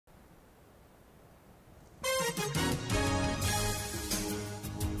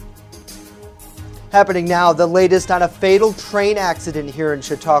Happening now, the latest on a fatal train accident here in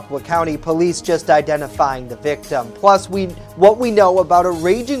Chautauqua County. Police just identifying the victim. Plus, what we know about a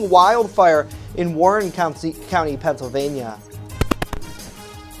raging wildfire in Warren County, Pennsylvania.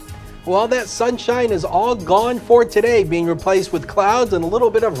 Well, that sunshine is all gone for today, being replaced with clouds, and a little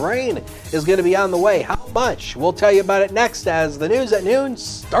bit of rain is going to be on the way. How much? We'll tell you about it next as the News at Noon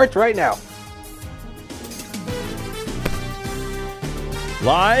starts right now.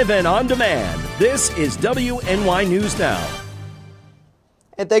 Live and on demand, this is WNY News Now.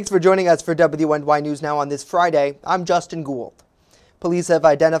 And thanks for joining us for WNY News Now on this Friday. I'm Justin Gould. Police have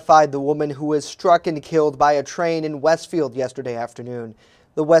identified the woman who was struck and killed by a train in Westfield yesterday afternoon.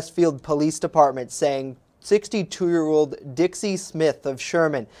 The Westfield Police Department saying 62-year-old Dixie Smith of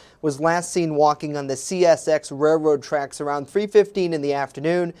Sherman was last seen walking on the CSX railroad tracks around 3:15 in the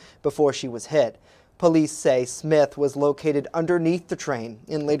afternoon before she was hit. Police say Smith was located underneath the train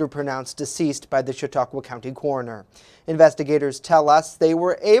and later pronounced deceased by the Chautauqua County coroner. Investigators tell us they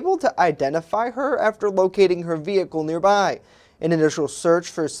were able to identify her after locating her vehicle nearby. An initial search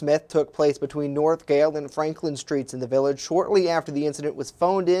for Smith took place between North Gale and Franklin Streets in the village shortly after the incident was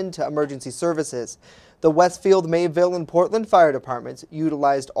phoned in to emergency services. The Westfield, Mayville, and Portland fire departments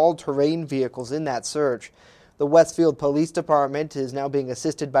utilized all-terrain vehicles in that search. The Westfield Police Department is now being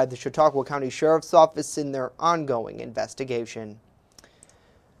assisted by the Chautauqua County Sheriff's Office in their ongoing investigation.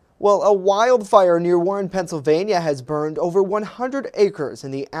 Well, a wildfire near Warren, Pennsylvania has burned over 100 acres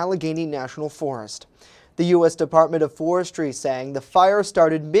in the Allegheny National Forest. The U.S. Department of Forestry saying the fire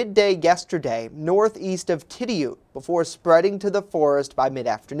started midday yesterday northeast of Tidioute before spreading to the forest by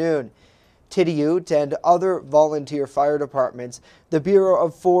mid-afternoon. Tidioute and other volunteer fire departments, the Bureau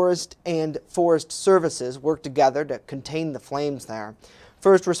of Forest and Forest Services worked together to contain the flames there.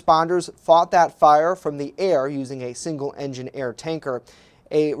 First responders fought that fire from the air using a single-engine air tanker,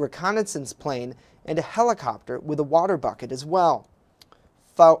 a reconnaissance plane, and a helicopter with a water bucket as well.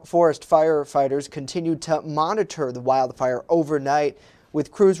 Forest firefighters continued to monitor the wildfire overnight,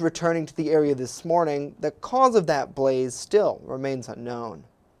 with crews returning to the area this morning. The cause of that blaze still remains unknown.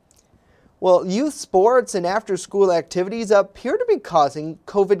 Well, youth sports and after-school activities appear to be causing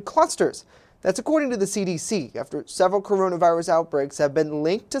COVID clusters. That's according to the CDC, after several coronavirus outbreaks have been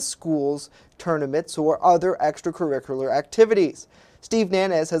linked to schools, tournaments, or other extracurricular activities. Steve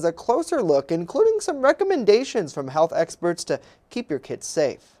Nanez has a closer look, including some recommendations from health experts to keep your kids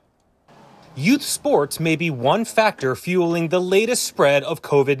safe. Youth sports may be one factor fueling the latest spread of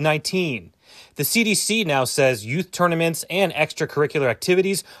COVID-19. The CDC now says youth tournaments and extracurricular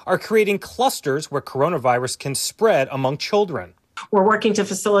activities are creating clusters where coronavirus can spread among children. We're working to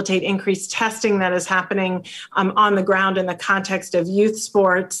facilitate increased testing that is happening on the ground in the context of youth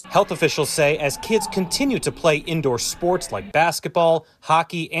sports. Health officials say as kids continue to play indoor sports like basketball,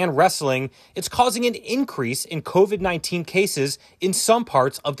 hockey, and wrestling, it's causing an increase in COVID-19 cases in some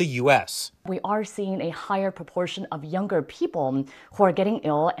parts of the U.S. We are seeing a higher proportion of younger people who are getting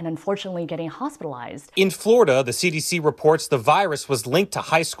ill and unfortunately getting hospitalized. In Florida, the CDC reports the virus was linked to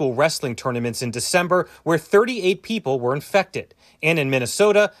high school wrestling tournaments in December, where 38 people were infected. And in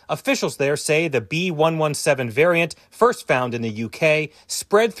Minnesota, officials there say the B.1.1.7 variant, first found in the UK,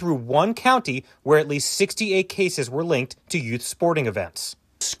 spread through one county where at least 68 cases were linked to youth sporting events.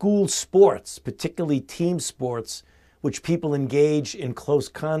 School sports, particularly team sports, which people engage in close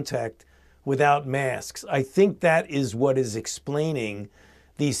contact without masks. I think that is what is explaining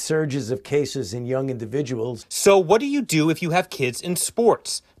these surges of cases in young individuals. So what do you do if you have kids in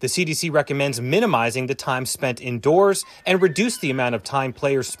sports? The CDC recommends minimizing the time spent indoors and reduce the amount of time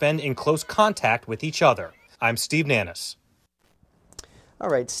players spend in close contact with each other. I'm Steve Nanez. All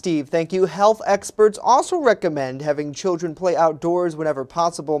right, Steve, thank you. Health experts also recommend having children play outdoors whenever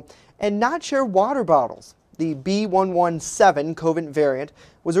possible and not share water bottles. The B.1.1.7 COVID variant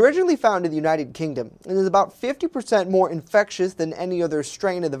was originally found in the United Kingdom and is about 50% more infectious than any other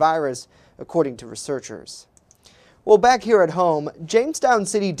strain of the virus, according to researchers. Well, back here at home, Jamestown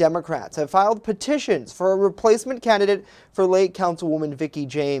City Democrats have filed petitions for a replacement candidate for late Councilwoman Vicki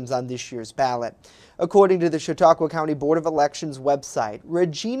James on this year's ballot. According to the Chautauqua County Board of Elections website,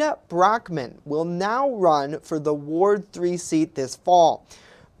 Regina Brockman will now run for the Ward 3 seat this fall.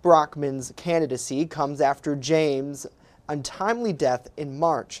 Brockman's candidacy comes after James' untimely death in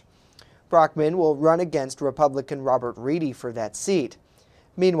March. Brockman will run against Republican Robert Reedy for that seat.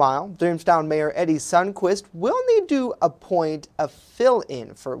 Meanwhile, Jamestown Mayor Eddie Sundquist will need to appoint a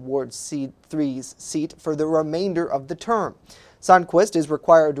fill-in for Ward 3's seat for the remainder of the term. Sundquist is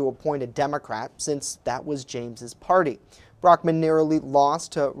required to appoint a Democrat since that was James's party. Brockman narrowly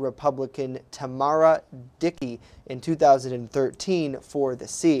lost to Republican Tamara Dickey in 2013 for the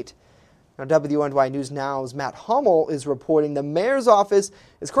seat. Now, WNY News Now's Matt Hummel is reporting the mayor's office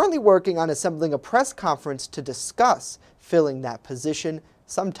is currently working on assembling a press conference to discuss filling that position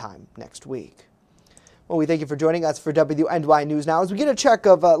sometime next week. Well, we thank you for joining us for WNY News Now as we get a check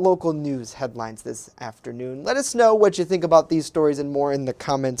of local news headlines this afternoon. Let us know what you think about these stories and more in the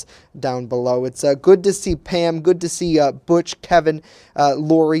comments down below. It's good to see Pam, good to see Butch, Kevin,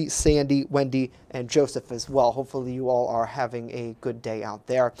 Lori, Sandy, Wendy, and Joseph as well. Hopefully you all are having a good day out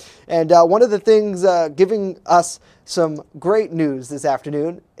there. And one of the things giving us some great news this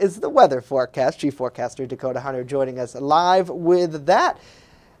afternoon is the weather forecast. Chief Forecaster Dakota Hunter joining us live with that.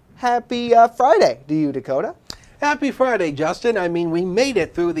 Happy Friday to you, Dakota. Happy Friday, Justin. I mean, we made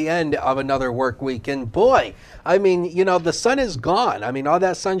it through the end of another work week, and boy, I mean, you know, the sun is gone. I mean, all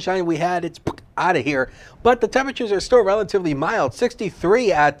that sunshine we had, it's out of here. But the temperatures are still relatively mild.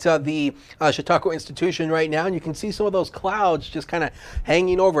 63 at the Chautauqua Institution right now, and you can see some of those clouds just kind of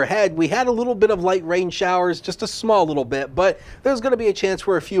hanging overhead. We had a little bit of light rain showers, just a small little bit, but there's going to be a chance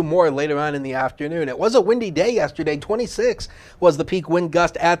for a few more later on in the afternoon. It was a windy day yesterday. 26 was the peak wind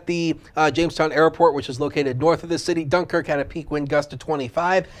gust at the Jamestown Airport, which is located north of the city. Dunkirk had a peak wind gust of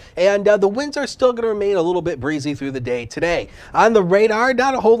 25, and the winds are still going to remain a little bit breezy through the day today. On the radar,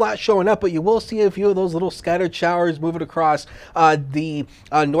 not a whole lot showing up, but you will see a few of those little scattered showers moving across the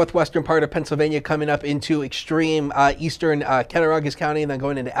northwestern part of Pennsylvania, coming up into extreme eastern Cattaraugus County and then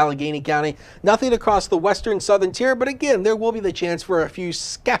going into Allegheny County. Nothing across the western southern tier, but again, there will be the chance for a few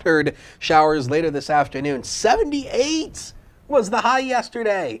scattered showers later this afternoon. 78 was the high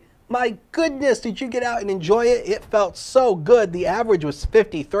yesterday. My goodness, did you get out and enjoy it? It felt so good. The average was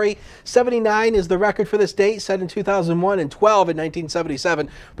 53. 79 is the record for this date, set in 2001, and 12 in 1977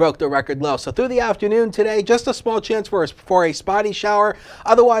 broke the record low. So through the afternoon today, just a small chance for a spotty shower.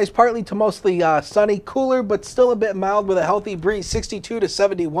 Otherwise, partly to mostly sunny, cooler, but still a bit mild with a healthy breeze, 62 to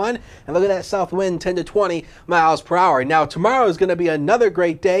 71. And look at that south wind, 10 to 20 miles per hour. Now, tomorrow is going to be another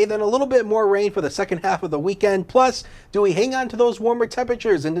great day, then a little bit more rain for the second half of the weekend. Plus, do we hang on to those warmer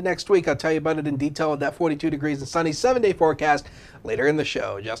temperatures into next week? I'll tell you about it in detail with that 42 degrees and sunny 7-day forecast later in the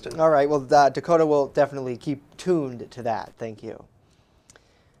show. Justin. All right. Well, Dakota will definitely keep tuned to that. Thank you.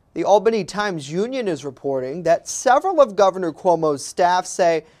 The Albany Times-Union is reporting that several of Governor Cuomo's staff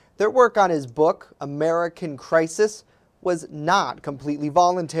say their work on his book, American Crisis, was not completely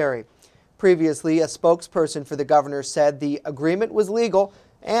voluntary. Previously, a spokesperson for the governor said the agreement was legal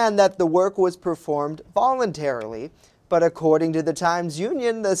and that the work was performed voluntarily. But according to the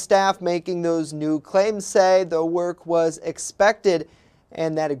Times-Union, the staff making those new claims say the work was expected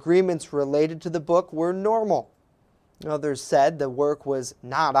and that agreements related to the book were normal. Others said the work was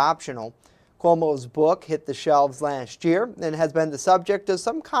not optional. Cuomo's book hit the shelves last year and has been the subject of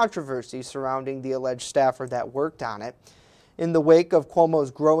some controversy surrounding the alleged staffer that worked on it. In the wake of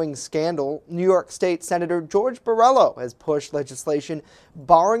Cuomo's growing scandal, New York State Senator George Borrello has pushed legislation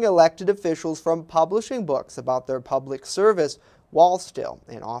barring elected officials from publishing books about their public service while still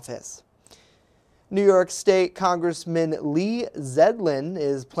in office. New York State Congressman Lee Zeldin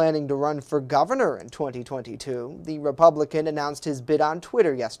is planning to run for governor in 2022. The Republican announced his bid on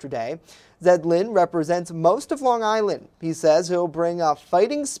Twitter yesterday. Zeldin represents most of Long Island. He says he'll bring a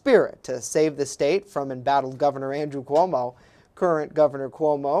fighting spirit to save the state from embattled Governor Andrew Cuomo. Current Governor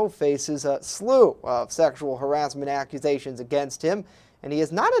Cuomo faces a slew of sexual harassment accusations against him, and he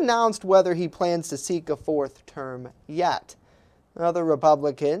has not announced whether he plans to seek a fourth term yet. Other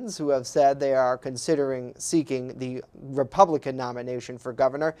Republicans who have said they are considering seeking the Republican nomination for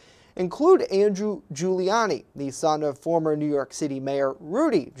governor include Andrew Giuliani, the son of former New York City Mayor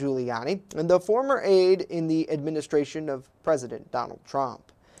Rudy Giuliani, and the former aide in the administration of President Donald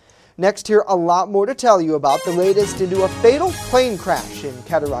Trump. Next, here a lot more to tell you about the latest into a fatal plane crash in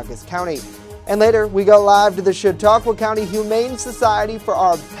Cattaraugus County. And later, we go live to the Chautauqua County Humane Society for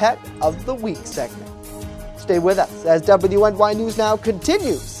our Pet of the Week segment. Stay with us as WNY News Now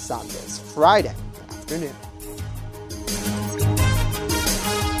continues on this Friday afternoon.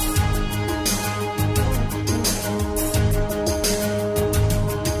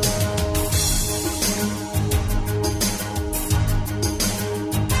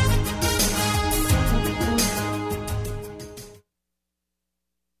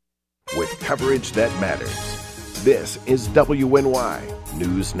 With coverage that matters, this is WNY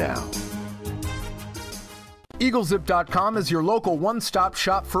News Now. EagleZip.com is your local one-stop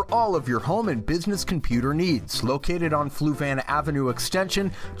shop for all of your home and business computer needs. Located on Fluvan Avenue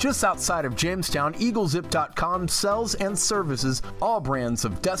Extension, just outside of Jamestown, EagleZip.com sells and services all brands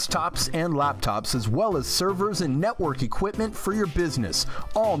of desktops and laptops, as well as servers and network equipment for your business.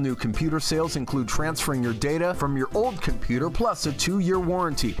 All new computer sales include transferring your data from your old computer plus a 2-year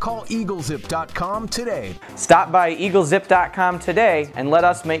warranty. Call EagleZip.com today. Stop by EagleZip.com today and let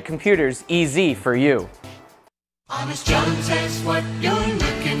us make computers easy for you. Honest John's has what you're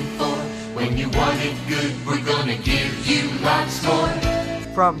looking for. When you want it good, we're gonna give you lots more.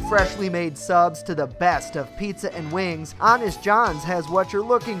 From freshly made subs to the best of pizza and wings, Honest John's has what you're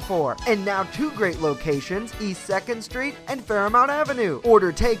looking for. And now 2 great locations, East 2nd Street and Fairmount Avenue.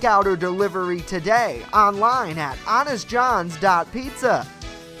 Order takeout or delivery today online at honestjohns.pizza.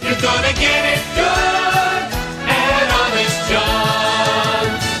 You're gonna get it good at Honest John's.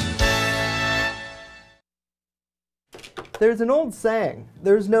 There's an old saying,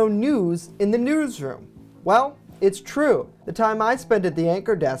 there's no news in the newsroom. Well, it's true. The time I spend at the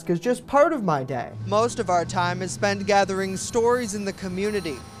anchor desk is just part of my day. Most of our time is spent gathering stories in the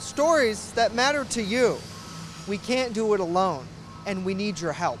community, stories that matter to you. We can't do it alone, and we need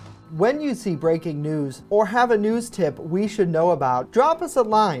your help. When you see breaking news or have a news tip we should know about, drop us a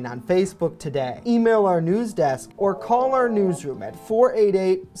line on Facebook today, email our news desk, or call our newsroom at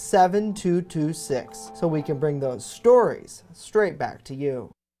 488-7226 so we can bring those stories straight back to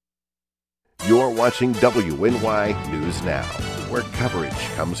you. You're watching WNY News Now, where coverage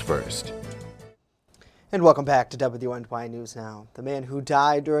comes first. And welcome back to WNY News Now. The man who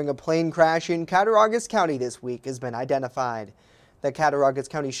died during a plane crash in Cattaraugus County this week has been identified. The Cattaraugus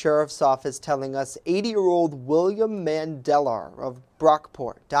County Sheriff's Office telling us 80-year-old William Mandelar of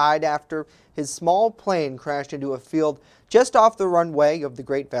Brockport died after his small plane crashed into a field just off the runway of the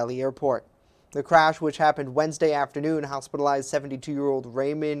Great Valley Airport. The crash, which happened Wednesday afternoon, hospitalized 72-year-old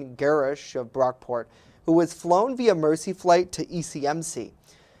Raymond Garish of Brockport, who was flown via Mercy flight to ECMC.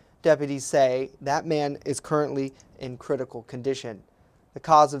 Deputies say that man is currently in critical condition. The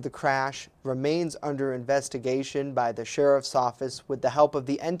cause of the crash remains under investigation by the Sheriff's Office with the help of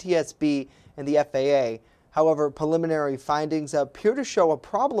the NTSB and the FAA. However, preliminary findings appear to show a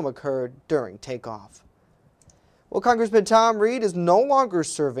problem occurred during takeoff. Well, Congressman Tom Reed is no longer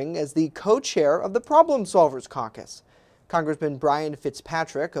serving as the co-chair of the Problem Solvers Caucus. Congressman Brian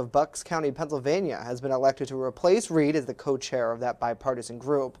Fitzpatrick of Bucks County, Pennsylvania, has been elected to replace Reed as the co-chair of that bipartisan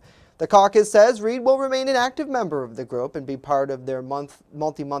group. The caucus says Reed will remain an active member of the group and be part of their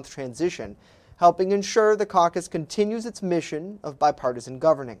multi-month transition, helping ensure the caucus continues its mission of bipartisan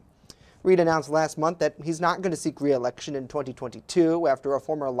governing. Reed announced last month that he's not going to seek re-election in 2022 after a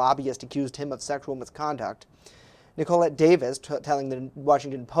former lobbyist accused him of sexual misconduct. Nicolette Davis telling the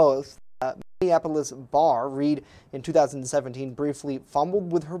Washington Post, Minneapolis bar, Reed in 2017 briefly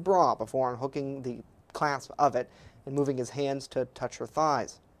fumbled with her bra before unhooking the clasp of it and moving his hands to touch her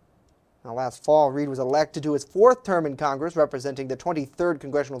thighs. Now, last fall, Reed was elected to his 4th term in Congress, representing the 23rd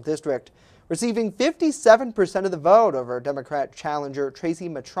Congressional District, receiving 57% of the vote over Democrat challenger Tracy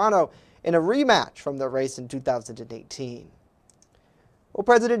Matrano in a rematch from the race in 2018. Well,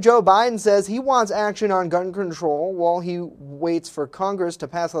 President Joe Biden says he wants action on gun control while he waits for Congress to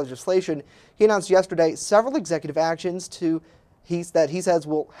pass legislation. He announced yesterday several executive actions that he says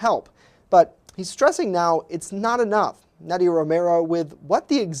will help, but he's stressing now it's not enough. Nadia Romero with what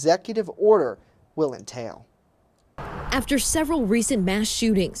the executive order will entail. After several recent mass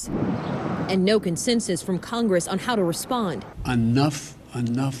shootings and no consensus from Congress on how to respond. Enough,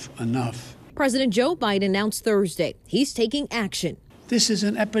 enough, enough. President Joe Biden announced Thursday he's taking action. This is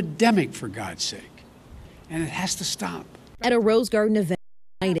an epidemic, for God's sake, and it has to stop. At a Rose Garden event,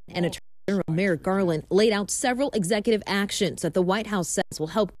 Biden and Attorney General Merrick Garland laid out several executive actions that the White House says will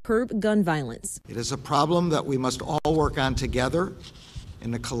help curb gun violence. It is a problem that we must all work on together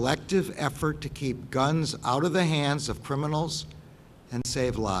in a collective effort to keep guns out of the hands of criminals and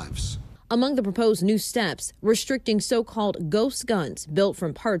save lives. Among the proposed new steps, restricting so-called ghost guns built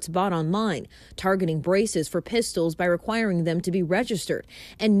from parts bought online, targeting braces for pistols by requiring them to be registered,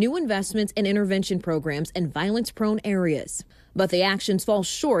 and new investments in intervention programs in violence-prone areas. But the actions fall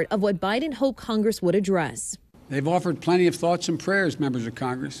short of what Biden hoped Congress would address. They've offered plenty of thoughts and prayers, members of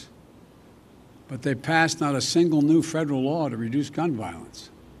Congress, but they passed not a single new federal law to reduce gun violence.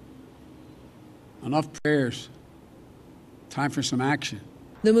 Enough prayers. Time for some action.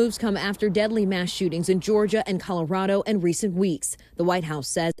 The moves come after deadly mass shootings in Georgia and Colorado in recent weeks. The White House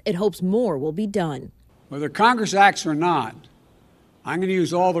says it hopes more will be done. Whether Congress acts or not, I'm going to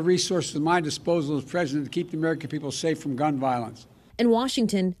use all the resources at my disposal as president to keep the American people safe from gun violence. In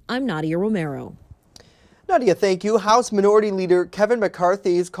Washington, I'm Nadia Romero. Nadia, thank you. House Minority Leader Kevin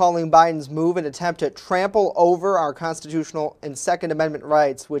McCarthy is calling Biden's move an attempt to trample over our constitutional and Second Amendment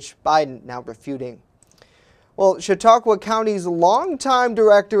rights, which Biden now refuting. Well, Chautauqua County's longtime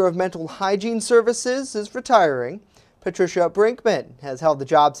director of mental hygiene services is retiring. Patricia Brinkman has held the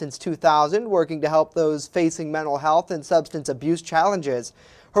job since 2000, working to help those facing mental health and substance abuse challenges.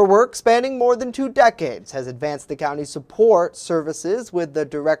 Her work, spanning more than 2 decades, has advanced the county's support services, with the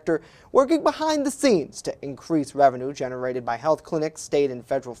director working behind the scenes to increase revenue generated by health clinics, state and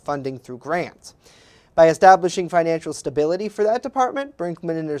federal funding through grants. By establishing financial stability for that department,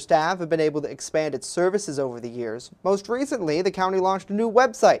 Brinkman and her staff have been able to expand its services over the years. Most recently, the county launched a new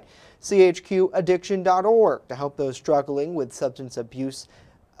website, chqaddiction.org, to help those struggling with substance abuse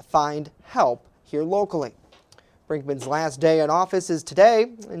find help here locally. Brinkman's last day in office is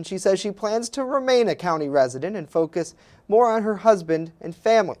today, and she says she plans to remain a county resident and focus more on her husband and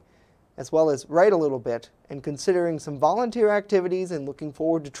family, as well as write a little bit and considering some volunteer activities and looking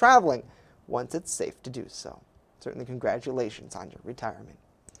forward to traveling once it's safe to do so. Certainly congratulations on your retirement.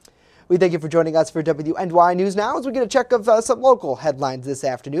 We thank you for joining us for WNY News Now as we get a check of some local headlines this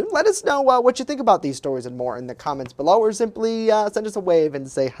afternoon. Let us know what you think about these stories and more in the comments below, or simply send us a wave and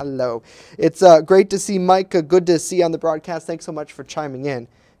say hello. It's great to see Mike. Good to see you on the broadcast. Thanks so much for chiming in.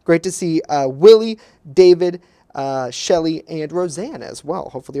 Great to see Willie, David, Shelly, and Roseanne as well.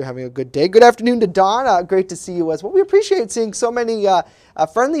 Hopefully you're having a good day. Good afternoon to Dawn. Great to see you as well. We appreciate seeing so many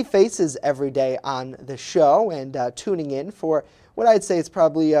friendly faces every day on the show and tuning in for what I'd say is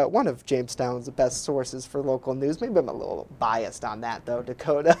probably one of Jamestown's best sources for local news. Maybe I'm a little biased on that, though,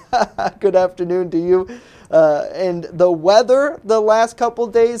 Dakota. Good afternoon to you. And the weather the last couple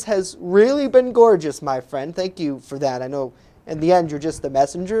days has really been gorgeous, my friend. Thank you for that. I know in the end you're just the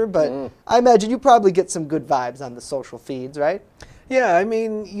messenger, but I imagine you probably get some good vibes on the social feeds, right? Yeah, I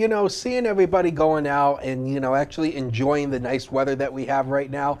mean, you know, seeing everybody going out and, you know, actually enjoying the nice weather that we have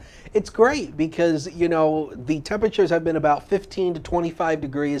right now, it's great because, you know, the temperatures have been about 15 to 25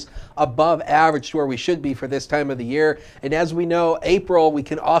 degrees above average to where we should be for this time of the year. And as we know, April, we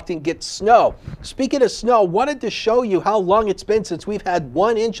can often get snow. Speaking of snow, wanted to show you how long it's been since we've had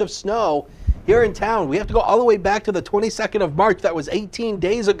 1 inch of snow here in town. We have to go all the way back to the 22nd of March. That was 18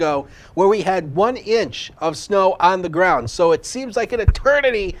 days ago, where we had 1 inch of snow on the ground. So it seems like an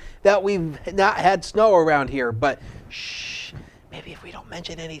eternity that we've not had snow around here. But shh, maybe if we don't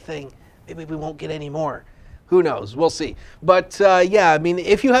mention anything, maybe we won't get any more. Who knows? We'll see. But yeah, I mean,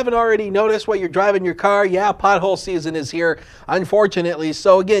 if you haven't already noticed while you're driving your car, yeah, pothole season is here, unfortunately.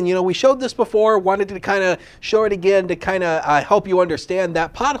 So again, you know, we showed this before, wanted to kind of show it again to kind of help you understand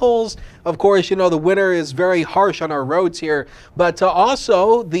that potholes, of course, you know, the winter is very harsh on our roads here, but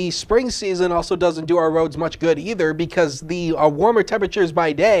also the spring season also doesn't do our roads much good either, because the warmer temperatures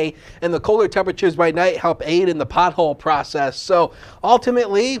by day and the colder temperatures by night help aid in the pothole process. So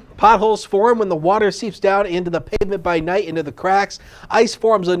ultimately, potholes form when the water seeps down into the pavement by night, into the cracks. Ice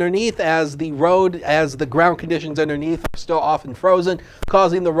forms underneath as the ground conditions underneath are still often frozen,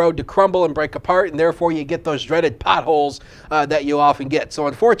 causing the road to crumble and break apart, and therefore you get those dreaded potholes that you often get. So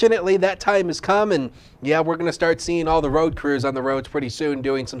unfortunately, that time has come, and yeah, we're going to start seeing all the road crews on the roads pretty soon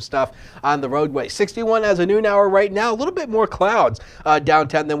doing some stuff on the roadway. 61 as a noon hour right now. A little bit more clouds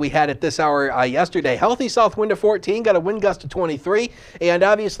downtown than we had at this hour yesterday. Healthy south wind of 14, got a wind gust of 23, and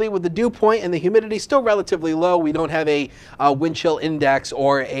obviously with the dew point and the humidity still relatively low, we don't have a wind chill index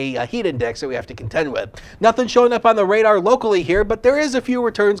or a heat index that we have to contend with. Nothing showing up on the radar locally here, but there is a few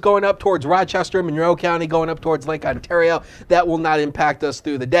returns going up towards Rochester, Monroe County, going up towards Lake Ontario. That will not impact us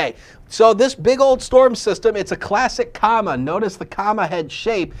through the day. So this big old storm system, it's a classic comma. Notice the comma head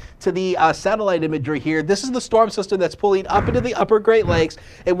shape to the satellite imagery here. This is the storm system that's pulling up into the upper Great Lakes,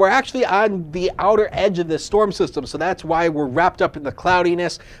 and we're actually on the outer edge of this storm system. So that's why we're wrapped up in the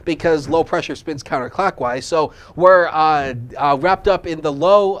cloudiness, because low pressure spins counterclockwise. So we're wrapped up in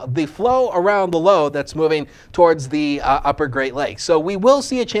the flow around the low that's moving towards the upper Great Lakes. So we will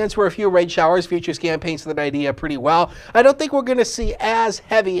see a chance for a few rain showers. Future scan paints that idea pretty well. I don't think we're going to see as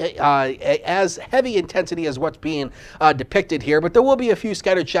heavy intensity as what's being depicted here, but there will be a few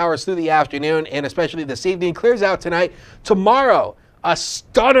scattered showers through the afternoon and especially this evening. Clears out tonight. Tomorrow, a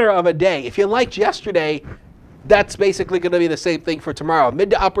stunner of a day. If you liked yesterday, That's basically going to be the same thing for tomorrow.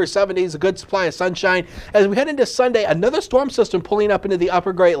 Mid to upper 70s, a good supply of sunshine. As we head into Sunday, another storm system pulling up into the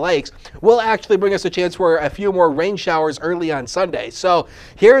upper Great Lakes will actually bring us a chance for a few more rain showers early on Sunday. So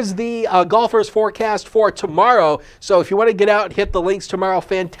here's the golfers forecast for tomorrow. So if you want to get out and hit the links tomorrow,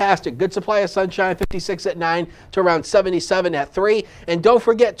 fantastic. Good supply of sunshine, 56 at 9 to around 77 at 3. And don't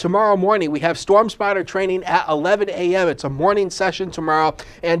forget, tomorrow morning we have Storm Spotter training at 11 a.m. It's a morning session tomorrow,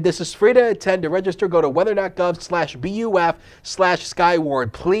 and this is free to attend. To register, go to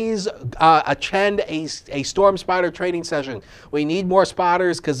weather.gov/BUF/Skyward. Please attend a Storm Spotter training session. We need more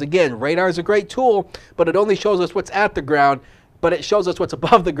spotters because, again, radar is a great tool, but it only shows us what's at the ground. But it shows us what's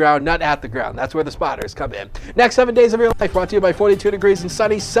above the ground, not at the ground. That's where the spotters come in. Next 7 days of your life brought to you by 42 degrees and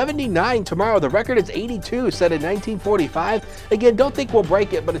sunny. 79 tomorrow. The record is 82, set in 1945. Again, don't think we'll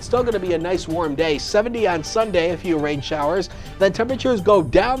break it, but it's still going to be a nice warm day. 70 on Sunday, a few rain showers. Then temperatures go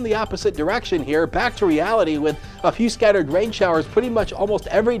down the opposite direction here, back to reality with a few scattered rain showers pretty much almost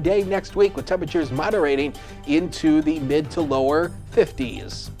every day next week, with temperatures moderating into the mid to lower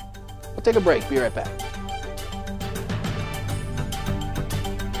 50s. We'll take a break. Be right back.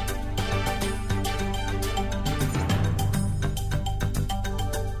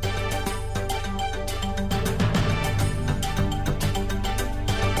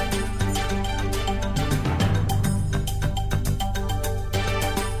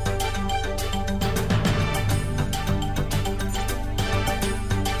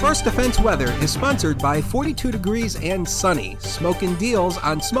 First Defense Weather is sponsored by 42 Degrees and Sunny, smokin' deals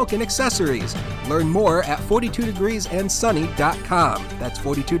on smoking accessories. Learn more at 42degreesandsunny.com. That's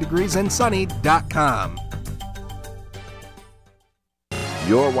 42degreesandsunny.com.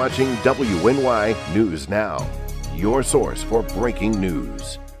 You're watching WNY News Now, your source for breaking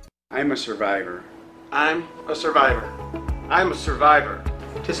news. I'm a survivor. I'm a survivor. I'm a survivor.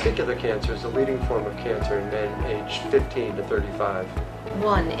 Testicular cancer is the leading form of cancer in men aged 15 to 35.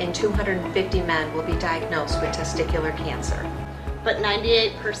 1 in 250 men will be diagnosed with testicular cancer. But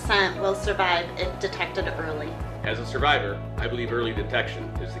 98% will survive if detected early. As a survivor, I believe early detection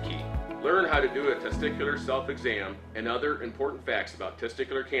is the key. Learn how to do a testicular self-exam and other important facts about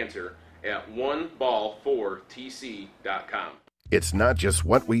testicular cancer at oneball4tc.com. It's not just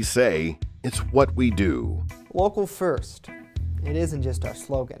what we say, it's what we do. Local first. It isn't just our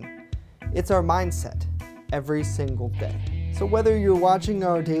slogan. It's our mindset every single day. So whether you're watching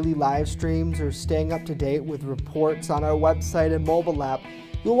our daily live streams or staying up to date with reports on our website and mobile app,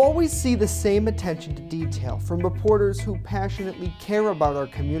 you'll always see the same attention to detail from reporters who passionately care about our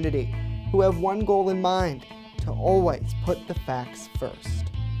community, who have one goal in mind: to always put the facts first.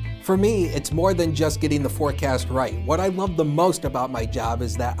 For me, it's more than just getting the forecast right. What I love the most about my job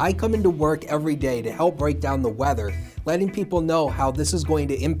is that I come into work every day to help break down the weather, letting people know how this is going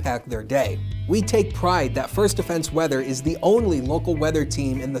to impact their day. We take pride that First Defense Weather is the only local weather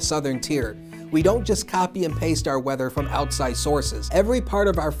team in the Southern Tier. We don't just copy and paste our weather from outside sources. Every part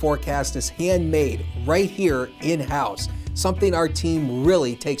of our forecast is handmade right here in-house, something our team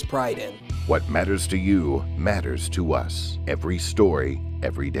really takes pride in. What matters to you matters to us. Every story,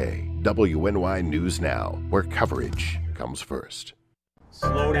 every day. WNY News Now, where coverage comes first.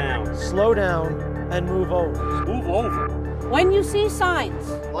 Slow down. Slow down and move over. Move over. When you see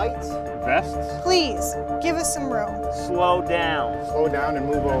signs, lights, vests, please give us some room. Slow down. Slow down and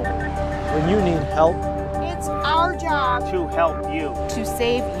move over. When you need help, it's our job to help you. To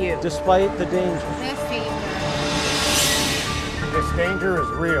save you. Despite the danger. This danger is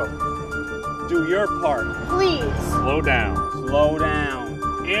real. Do your part. Please. Slow down. Slow down.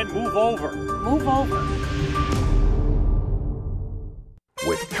 And move over. Move over.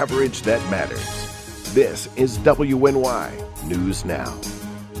 With coverage that matters, this is WNY News Now.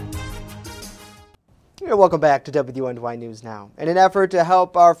 Yeah, welcome back to WNY News Now. In an effort to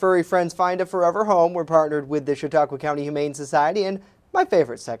help our furry friends find a forever home, we're partnered with the Chautauqua County Humane Society and my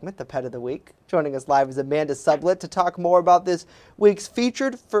favorite segment, the Pet of the Week. Joining us live is Amanda Sublett to talk more about this week's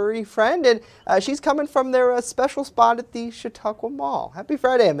featured furry friend, and she's coming from their special spot at the Chautauqua Mall. Happy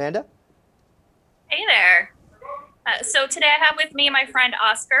Friday, Amanda. Hey there. So today I have with me my friend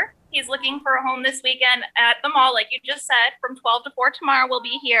Oscar. He's looking for a home this weekend at the mall, like you just said. From 12 to 4 tomorrow we'll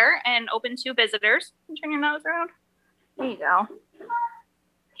be here and open to visitors. Can you turn your nose around? There you go.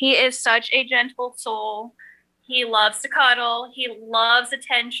 He is such a gentle soul. He loves to cuddle. He loves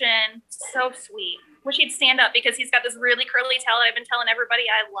attention. So sweet. Wish he'd stand up because he's got this really curly tail that I've been telling everybody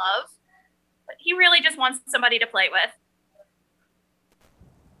I love. But he really just wants somebody to play with.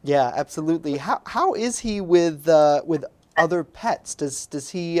 Yeah, absolutely. How is he with other pets? Does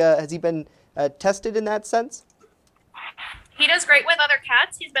he has he been tested in that sense? He does great with other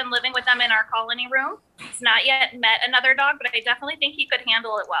cats. He's been living with them in our colony room. He's not yet met another dog, but I definitely think he could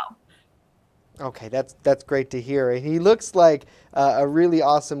handle it well. Okay, that's great to hear. He looks like a really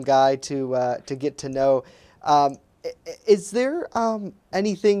awesome guy to get to know. Is there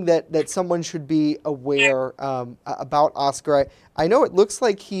anything that someone should be aware about Oscar? I know it looks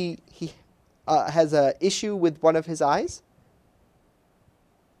like he has an issue with one of his eyes.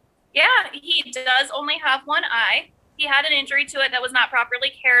 Yeah, he does only have one eye. He had an injury to it that was not properly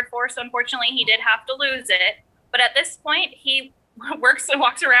cared for, so unfortunately he did have to lose it. But at this point, he works and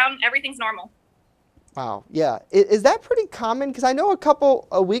walks around. Everything's normal. Wow, yeah. Is that pretty common? Because I know a couple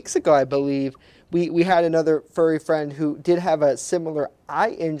of weeks ago, I believe, we had another furry friend who did have a similar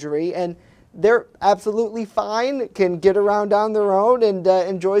eye injury, and they're absolutely fine, can get around on their own, and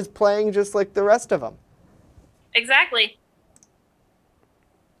enjoys playing just like the rest of them. Exactly.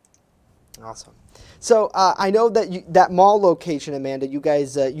 Awesome. So I know that that mall location, Amanda, you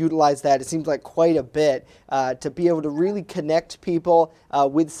guys utilize that. It seems like quite a bit to be able to really connect people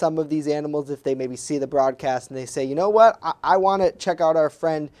with some of these animals if they maybe see the broadcast and they say, you know what, I want to check out our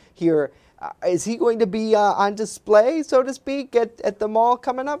friend here. Is he going to be on display, so to speak, at the mall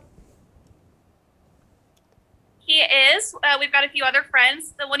coming up? He is. We've got a few other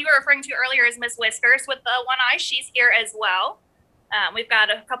friends. The one you were referring to earlier is Miss Whiskers with the one eye. She's here as well. We've got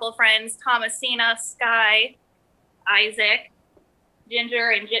a couple of friends, Thomasina, Sky, Isaac, Ginger,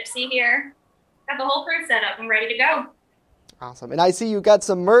 and Gypsy here. Got the whole crew set up and ready to go. Awesome. And I see you got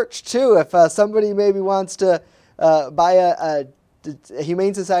some merch, too. If somebody maybe wants to buy a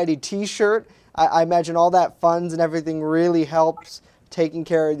Humane Society t-shirt, I imagine all that funds and everything really helps taking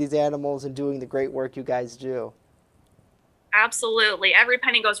care of these animals and doing the great work you guys do. Absolutely. Every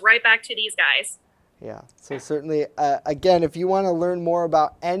penny goes right back to these guys. Yeah, so certainly, again, if you want to learn more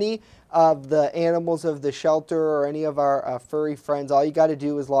about any of the animals of the shelter or any of our furry friends, all you got to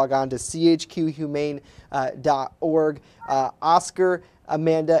do is log on to chqhumane.org. Oscar,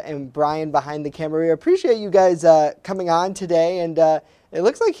 Amanda, and Brian behind the camera. We appreciate you guys coming on today, and it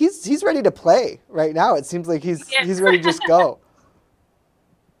looks like he's ready to play right now. It seems like he's ready to just go.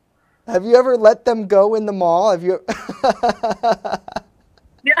 Have you ever let them go in the mall? Have you?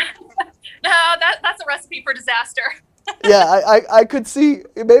 Yeah. No, that's a recipe for disaster. Yeah, I could see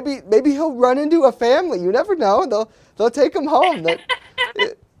maybe he'll run into a family. You never know. They'll take him home.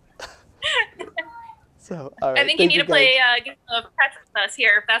 So, all right, I think you need to play Game of Pets with us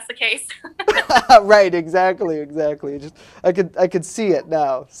here if that's the case. Right, exactly. Just I could see it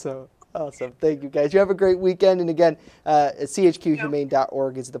now. So awesome. Thank you guys. You have a great weekend, and again,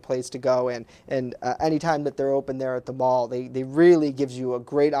 chqhumane.org is the place to go, and anytime that they're open there at the mall, they really gives you a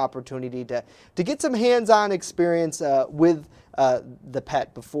great opportunity to get some hands-on experience with the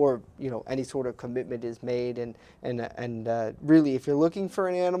pet before any sort of commitment is made, and really, if you're looking for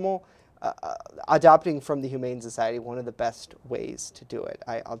an animal, adopting from the Humane Society, one of the best ways to do it.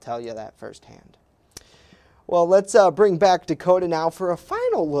 I'll tell you that firsthand. Well, let's bring back Dakota now for a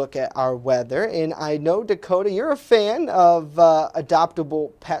final look at our weather. And I know, Dakota, you're a fan of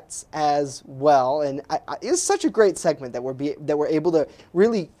adoptable pets as well. And it's such a great segment that we're able to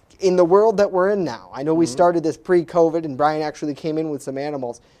really, in the world that we're in now. I know we started this pre-COVID, and Brian actually came in with some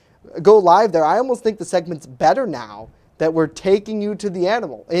animals. Go live there. I almost think the segment's better now that we're taking you to the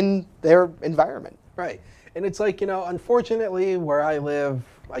animal in their environment. Right. And it's like, unfortunately, where I live,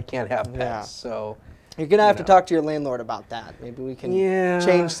 I can't have pets. Yeah. So you're going to have to talk to your landlord about that. Maybe we can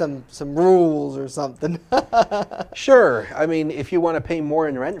change some rules or something. Sure. I mean, if you want to pay more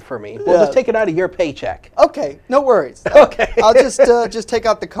in rent for me, we'll just take it out of your paycheck. Okay. No worries. Okay. I'll just take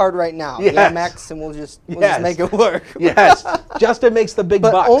out the card right now. Yes. Yeah, Max, and we'll just make it work. Yes. Justin makes the big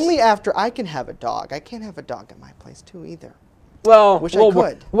bucks. But only after I can have a dog. I can't have a dog at my place, too, either. Well, Wish I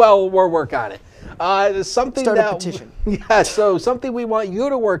could. We'll work on it. Something Start a petition. Yeah, so something we want you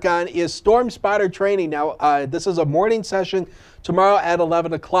to work on is storm spotter training. Now, this is a morning session tomorrow at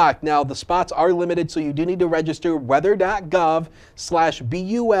 11 o'clock. Now, the spots are limited, so you do need to register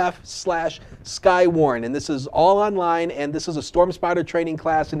weather.gov/BUF/Skywarn. And this is all online, and this is a storm spotter training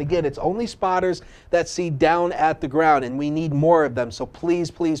class. And again, it's only spotters that see down at the ground, and we need more of them. So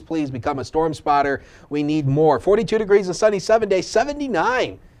please, please, please become a storm spotter. We need more. 42 degrees and sunny 7 days,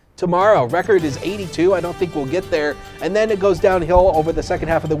 79 tomorrow. Record is 82. I don't think we'll get there. And then it goes downhill over the second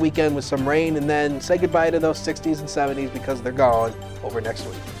half of the weekend with some rain, and then say goodbye to those 60s and 70s because they're gone over next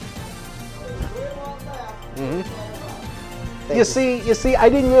week. You see, I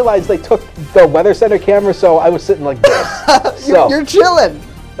didn't realize they took the Weather Center camera, so I was sitting like this. You're chilling.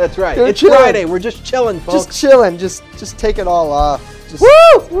 That's right. You're it's chilling. Friday. We're just chilling, folks. Just chilling. Just take it all off. Just,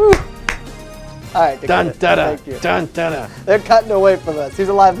 woo! All right, Dun da da. thank you. Dun da da. They're cutting away from us. Here's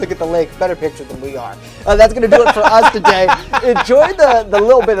a live look at the lake. Better picture than we are. That's going to do it for us today. Enjoy the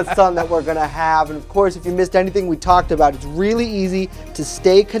little bit of sun that we're going to have. And of course, if you missed anything we talked about, it's really easy to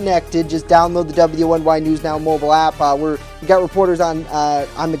stay connected. Just download the WNY News Now mobile app. We got reporters on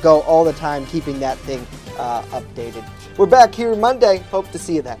the go all the time, keeping that thing updated. We're back here Monday. Hope to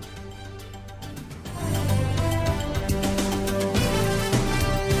see you then.